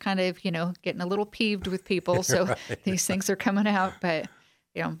Nature's kind of, getting a little peeved with people. So Right. these things are coming out. But,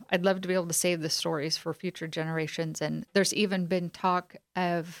 I'd love to be able to save the stories for future generations. And there's even been talk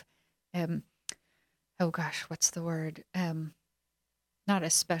of, what's the word? Not a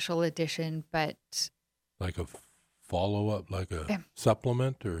special edition, but Like a follow-up, like a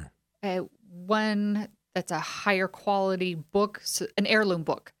supplement or? one that's a higher quality book, an heirloom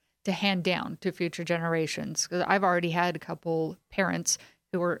book to hand down to future generations. 'Cause I've already had a couple parents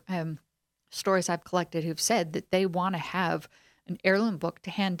who are stories I've collected who've said that they want to have an heirloom book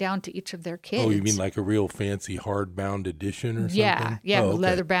to hand down to each of their kids. Oh, you mean like a real fancy hardbound edition or something? Yeah, Oh, okay.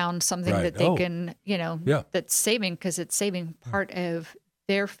 leather bound, something Right. that they Oh. can, Yeah. that's saving, because it's saving part of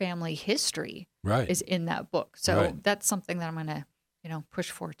their family history Right. is in that book. So Right. that's something that I'm going to,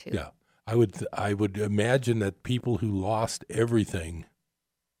 push for too. Yeah. I would imagine that people who lost everything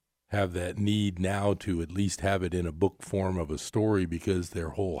have that need now to at least have it in a book form of a story, because their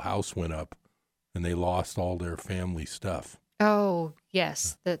whole house went up and they lost all their family stuff. Oh,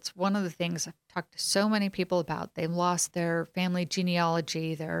 yes. That's one of the things I've talked to so many people about. They lost their family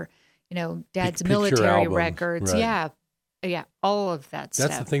genealogy, their, dad's Picture military albums, records. right. Yeah. Yeah. All of that stuff.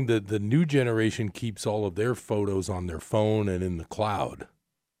 That's the thing, that the new generation keeps all of their photos on their phone and in the cloud.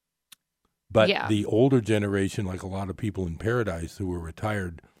 But Yeah. the older generation, like a lot of people in Paradise who were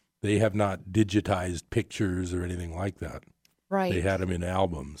retired, they have not digitized pictures or anything like that. Right. They had them in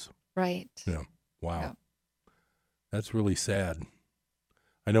albums. Right. Yeah. Wow. That's really sad.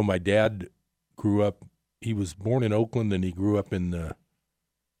 I know my dad grew up, he was born in Oakland, and he grew up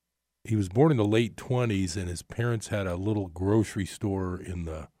he was born in the late 20s, and his parents had a little grocery store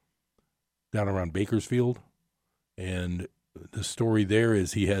down around Bakersfield. And the story there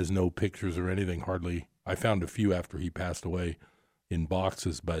is he has no pictures or anything, hardly. I found a few after he passed away in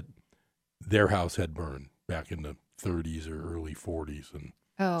boxes, but their house had burned back in the 30s or early 40s. And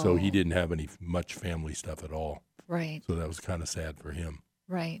so he didn't have much family stuff at all. Right. So that was kind of sad for him.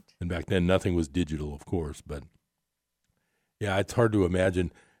 Right. And back then, nothing was digital, of course. But yeah, it's hard to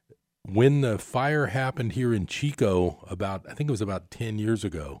imagine. When the fire happened here in Chico I think it was about 10 years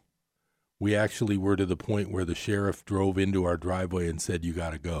ago, we actually were to the point where the sheriff drove into our driveway and said, "You got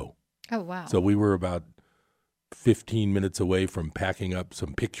to go." Oh, wow. So we were about 15 minutes away from packing up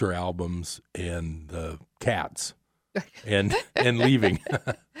some picture albums and the cats and leaving.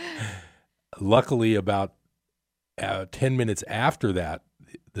 Luckily, about 10 minutes after that,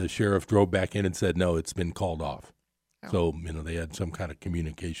 the sheriff drove back in and said, "No, it's been called off." Oh. So, they had some kind of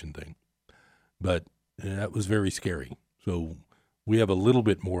communication thing. But that was very scary. So we have a little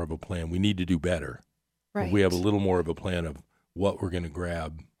bit more of a plan. We need to do better. Right. We have a little more of a plan of what we're going to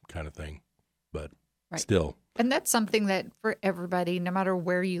grab, kind of thing. But Right. still. And that's something that for everybody, no matter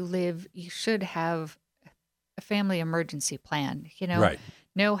where you live, you should have a family emergency plan. Right.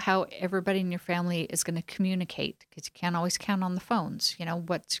 Know how everybody in your family is going to communicate, because you can't always count on the phones.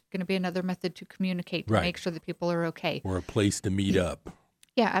 What's going to be another method to communicate to Right. make sure that people are okay. Or a place to meet up.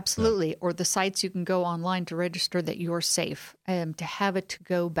 Yeah, absolutely. Or the sites you can go online to register that you're safe, to have a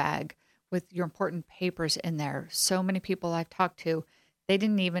to-go bag with your important papers in there. So many people I've talked to, they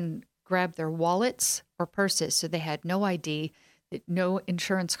didn't even grab their wallets or purses, so they had no ID, no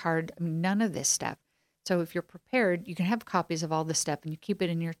insurance card, none of this stuff. So if you're prepared, you can have copies of all this stuff, and you keep it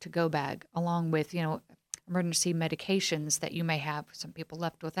in your to-go bag, along with, emergency medications that you may have. Some people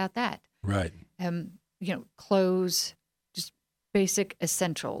left without that. Right. Clothes, just basic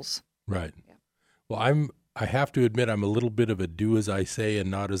essentials. Right. Yeah. Well, I have to admit, I'm a little bit of a do as I say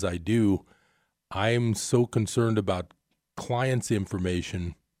and not as I do. I'm so concerned about clients'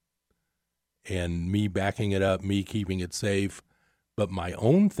 information and me backing it up, me keeping it safe. But my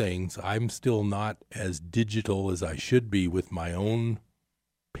own things, I'm still not as digital as I should be with my own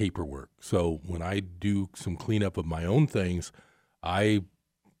paperwork. So when I do some cleanup of my own things, I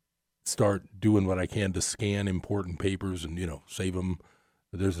start doing what I can to scan important papers and, save them.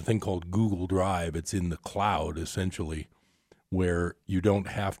 There's a thing called Google Drive. It's in the cloud, essentially, where you don't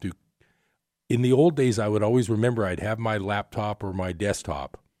have to. In the old days, I would always remember I'd have my laptop or my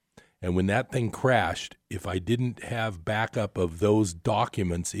desktop. And when that thing crashed, if I didn't have backup of those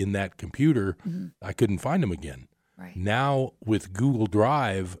documents in that computer, I couldn't find them again. Right. Now, with Google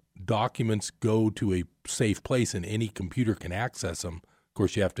Drive, documents go to a safe place and any computer can access them. Of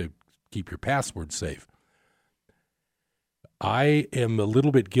course, you have to keep your password safe. I am a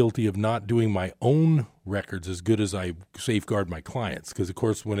little bit guilty of not doing my own records as good as I safeguard my clients. Because, of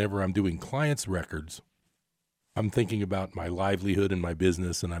course, whenever I'm doing clients' records, I'm thinking about my livelihood and my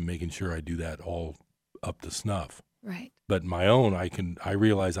business, and I'm making sure I do that all up to snuff. Right. But my own, I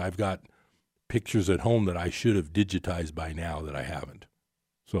realize I've got pictures at home that I should have digitized by now that I haven't.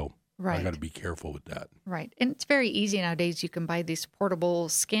 So I got to be careful with that. Right. And it's very easy nowadays. You can buy these portable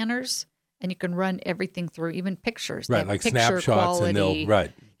scanners, and you can run everything through, even pictures. Right, like snapshots, quality. And they'll,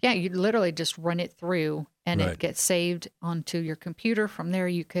 right. Yeah, you literally just run it through, and it gets saved onto your computer. From there,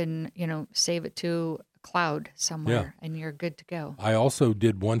 you can, save it to cloud somewhere, and you're good to go. I also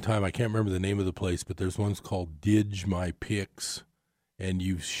did one time, I can't remember the name of the place, but there's ones called Dig My Pics, and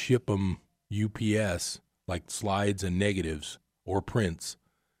you ship them UPS, like slides and negatives or prints,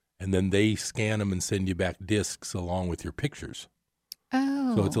 and then they scan them and send you back discs along with your pictures.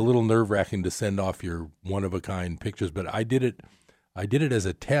 Oh. So it's a little nerve-wracking to send off your one-of-a-kind pictures, but I did it as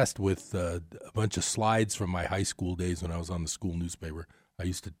a test with a bunch of slides from my high school days when I was on the school newspaper. I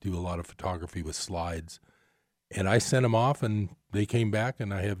used to do a lot of photography with slides, and I sent them off, and they came back,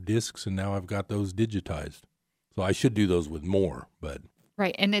 and I have discs, and now I've got those digitized. So I should do those with more, but.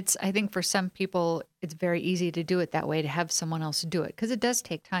 Right, and I think for some people, it's very easy to do it that way, to have someone else do it, because it does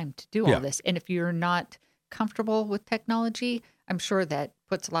take time to do all this. And if you're not comfortable with technology, I'm sure that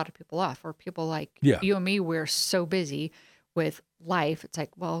puts a lot of people off, or people like you and me, we're so busy with life. It's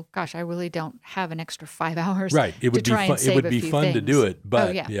like, well, gosh, I really don't have an extra 5 hours it would to try and save it would be fun things. to do it,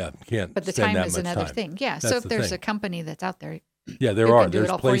 but can't. But the spend time that is much another time. thing. Yeah. That's so if the there's thing. a company that's out there, there are.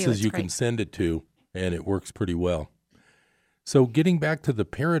 There's places you can send it to, and it works pretty well. So getting back to the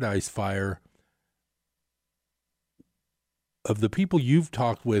Paradise Fire, of the people you've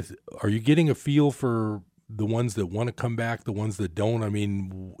talked with, are you getting a feel for the ones that want to come back, the ones that don't? I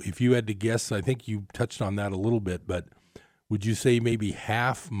mean, if you had to guess, I think you touched on that a little bit, but would you say maybe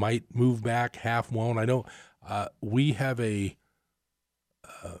half might move back, half won't? I know we have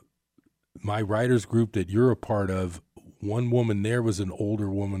my writers group that you're a part of. One woman there was an older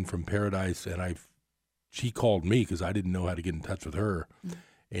woman from Paradise, and she called me because I didn't know how to get in touch with her.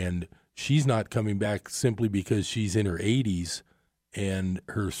 And she's not coming back simply because she's in her 80s, and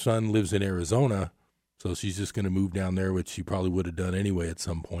her son lives in Arizona, so she's just going to move down there, which she probably would have done anyway at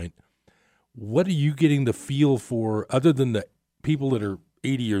some point. What are you getting the feel for, other than the people that are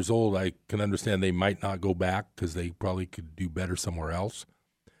 80 years old? I can understand they might not go back because they probably could do better somewhere else.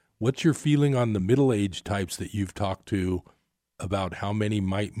 What's your feeling on the middle-aged types that you've talked to about how many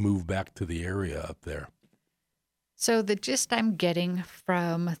might move back to the area up there? So the gist I'm getting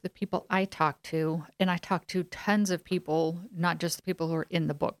from the people I talk to, and I talk to tons of people, not just the people who are in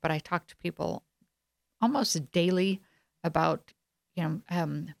the book, but I talk to people almost daily about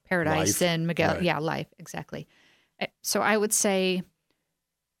Paradise life. and Miguel. Right. Yeah, life, exactly. So I would say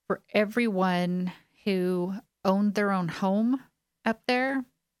for everyone who owned their own home up there,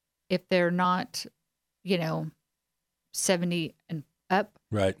 if they're not, 70 and up,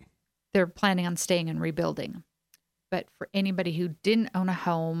 right, they're planning on staying and rebuilding. But for anybody who didn't own a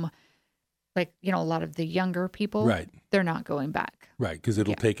home, like, a lot of the younger people, right, they're not going back. Right, because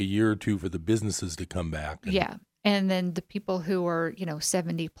it'll take a year or two for the businesses to come back. Yeah. And then the people who are,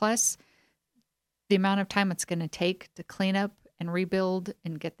 70 plus, the amount of time it's going to take to clean up and rebuild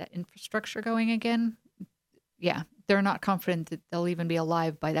and get that infrastructure going again, they're not confident that they'll even be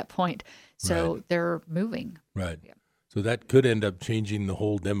alive by that point. So they're moving. Right. Yeah. So that could end up changing the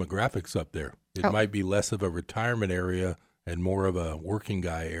whole demographics up there. It might be less of a retirement area and more of a working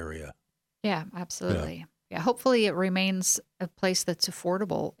guy area. Yeah, absolutely. Yeah, hopefully it remains a place that's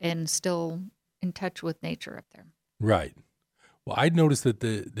affordable and still in touch with nature up there. Right. Well, I'd noticed that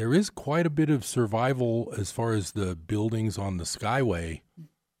there is quite a bit of survival as far as the buildings on the Skyway.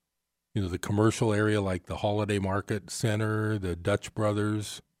 The commercial area like the Holiday Market Center, the Dutch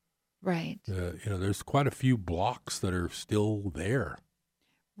Brothers. Right. There's quite a few blocks that are still there.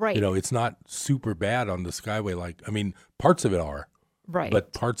 Right. It's not super bad on the Skyway. Parts of it are. Right.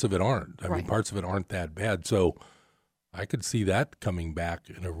 But parts of it aren't. I mean, parts of it aren't that bad. So I could see that coming back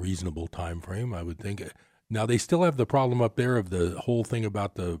in a reasonable time frame, I would think. Now, they still have the problem up there of the whole thing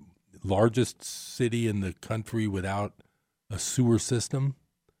about the largest city in the country without a sewer system.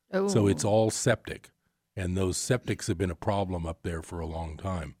 Oh. So it's all septic. And those septics have been a problem up there for a long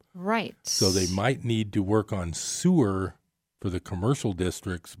time. Right. So they might need to work on sewer for the commercial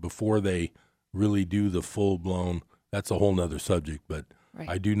districts before they really do the full-blown. That's a whole nother subject, but Right.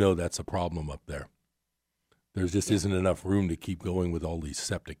 I do know that's a problem up there. There just isn't enough room to keep going with all these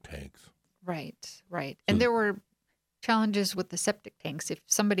septic tanks. Right, right. And there were challenges with the septic tanks. If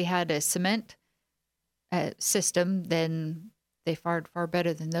somebody had a cement system, then they fared far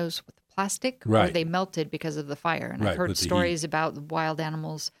better than those with plastic, or Right. they melted because of the fire. And Right, I've heard with the stories about the wild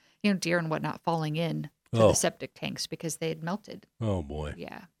animals, deer and whatnot, falling in to the septic tanks because they had melted. Oh, boy.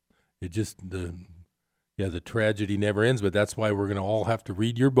 Yeah. It just, the tragedy never ends, but that's why we're going to all have to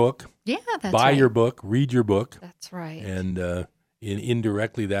read your book. Yeah, that's Buy right. your book, read your book. That's right. And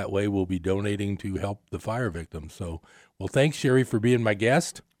indirectly that way we'll be donating to help the fire victims. So, well, thanks, Sherry, for being my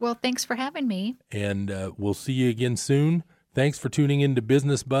guest. Well, thanks for having me. And we'll see you again soon. Thanks for tuning in to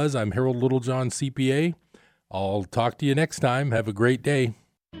Business Buzz. I'm Harold Littlejohn, CPA. I'll talk to you next time. Have a great day.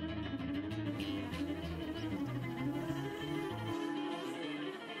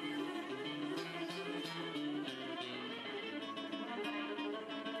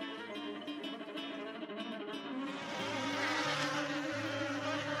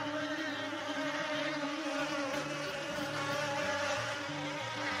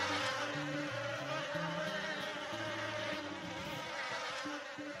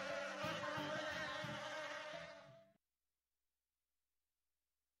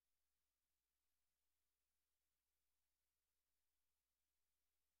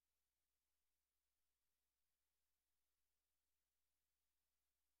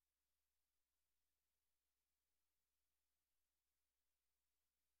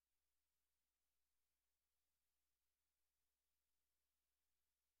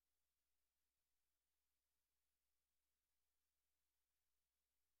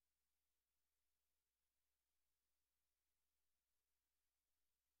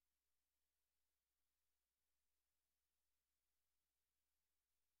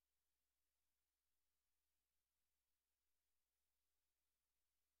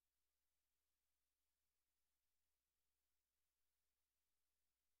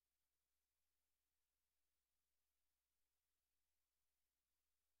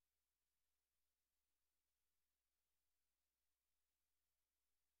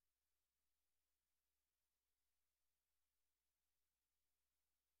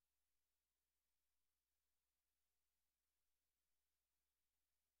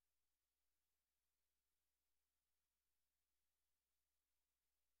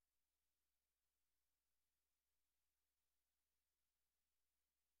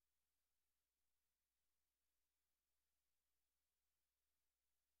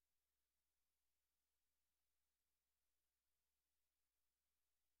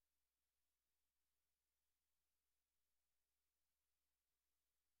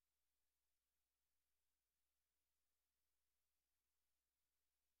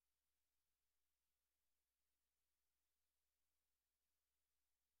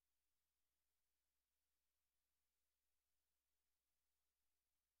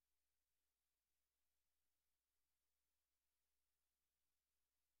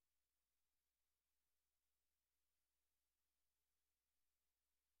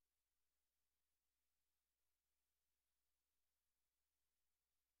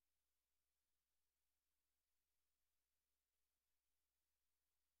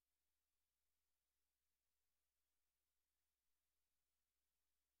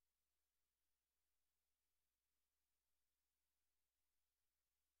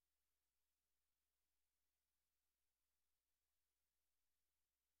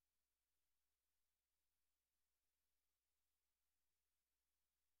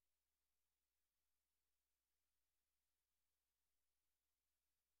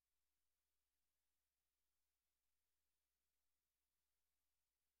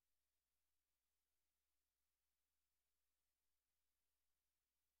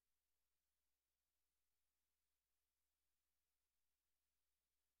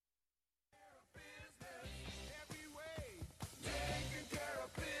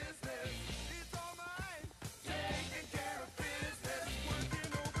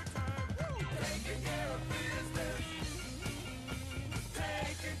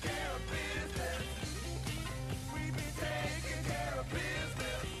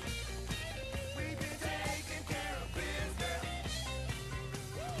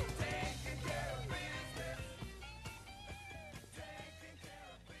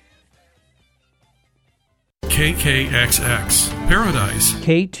 KKXX, Paradise,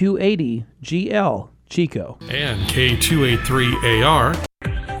 K280GL, Chico, and K283AR.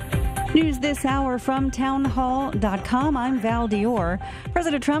 News this hour from townhall.com. I'm Val Dior.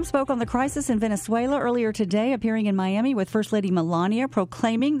 President Trump spoke on the crisis in Venezuela earlier today, appearing in Miami with First Lady Melania,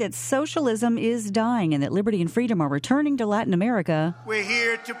 proclaiming that socialism is dying and that liberty and freedom are returning to Latin America. We're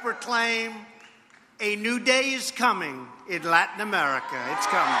here to proclaim a new day is coming in Latin America. It's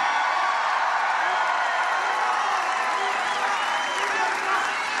coming.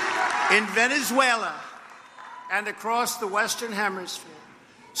 In Venezuela and across the Western Hemisphere,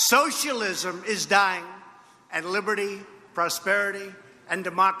 socialism is dying, and liberty, prosperity, and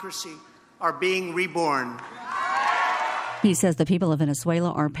democracy are being reborn. He says the people of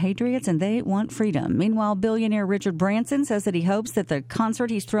Venezuela are patriots and they want freedom. Meanwhile, billionaire Richard Branson says that he hopes that the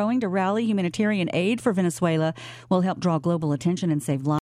concert he's throwing to rally humanitarian aid for Venezuela will help draw global attention and save lives.